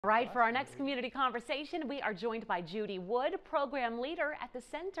Right, for our next community conversation, we are joined by Judy Wood, program leader at the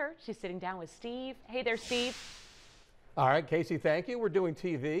center. She's sitting down with Steve. Hey there, Steve. All right, Casey, thank you. We're doing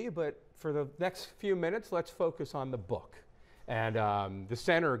TV, but for the next few minutes, let's focus on the book. And the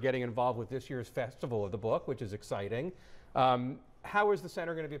center getting involved with this year's Festival of the Book, which is exciting. How is the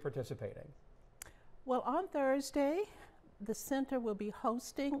center going to be participating? Well, on Thursday, the center will be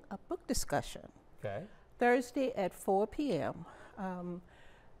hosting a book discussion. Okay. Thursday at 4 p.m.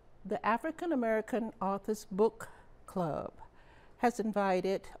 The African American Authors Book Club has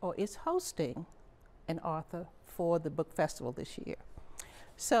invited or is hosting an author for the book festival this year.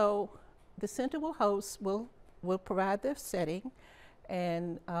 So the center will provide the setting,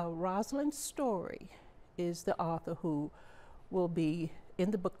 and Rosalind Story is the author who will be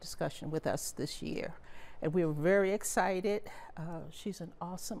in the book discussion with us this year. And we're very excited. She's an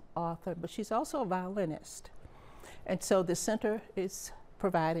awesome author, but she's also a violinist. And so the center is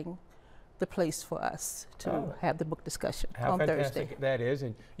providing the place for us to have the book discussion on Thursday. How fantastic that is.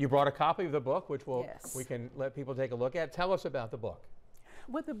 And you brought a copy of the book, which Yes. we can let people take a look at. Tell us about the book.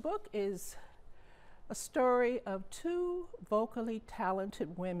 Well, the book is a story of two vocally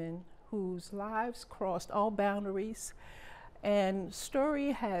talented women whose lives crossed all boundaries, and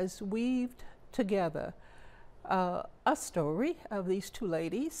Story has weaved together a story of these two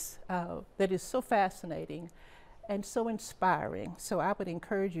ladies that is so fascinating and so inspiring. So I would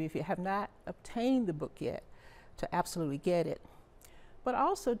encourage you, if you have not obtained the book yet, to absolutely get it, but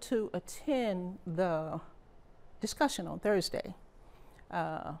also to attend the discussion on Thursday,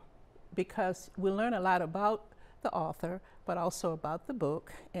 because we'll learn a lot about the author, but also about the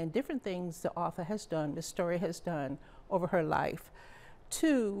book and different things the author has done, the story has done over her life,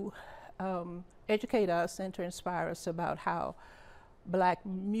 to educate us and to inspire us about how Black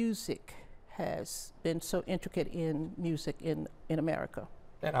music has been so intricate in music in America.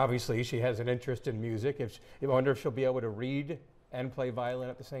 And obviously she has an interest in music. I wonder if she'll be able to read and play violin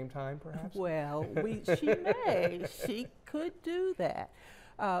at the same time, perhaps? Well, she may. She could do that.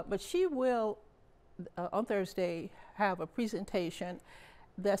 But she will, on Thursday, have a presentation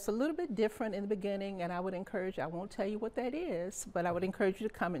that's a little bit different in the beginning, and I would encourage you, I won't tell you what that is, but I would encourage you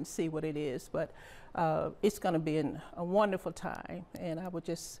to come and see what it is. But it's going to be a wonderful time, and I would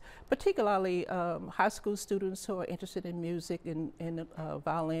just, particularly high school students who are interested in music, in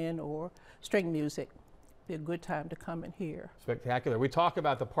violin or string music, be a good time to come and hear. Spectacular. We talk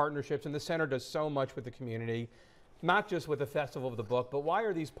about the partnerships, and the center does so much with the community, not just with the Festival of the Book, but why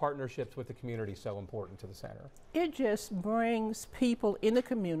are these partnerships with the community so important to the center? It just brings people in the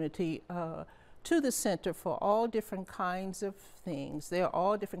community to the center for all different kinds of things. There are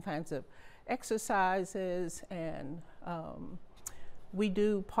all different kinds of exercises, and we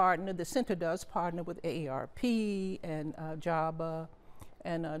do partner, the center does partner with AARP and JABA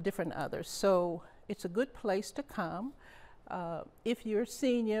and different others. So it's a good place to come if you're a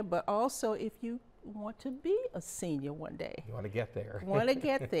senior, but also if you want to be a senior one day. You want to get there. Want to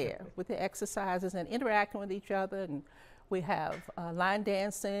get there with the exercises and interacting with each other. And we have line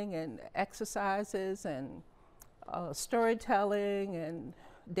dancing and exercises and storytelling and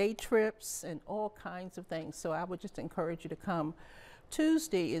day trips and all kinds of things. So I would just encourage you to come.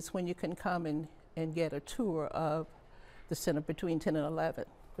 Tuesday is when you can come and get a tour of the center between 10 and 11.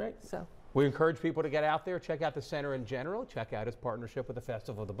 Great. So we encourage people to get out there, check out the center in general, check out its partnership with the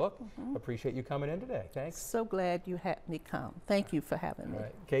Festival of the Book. Appreciate you coming in today. Thanks. So glad you had me come. Thank you for having me. All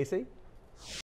right. Casey?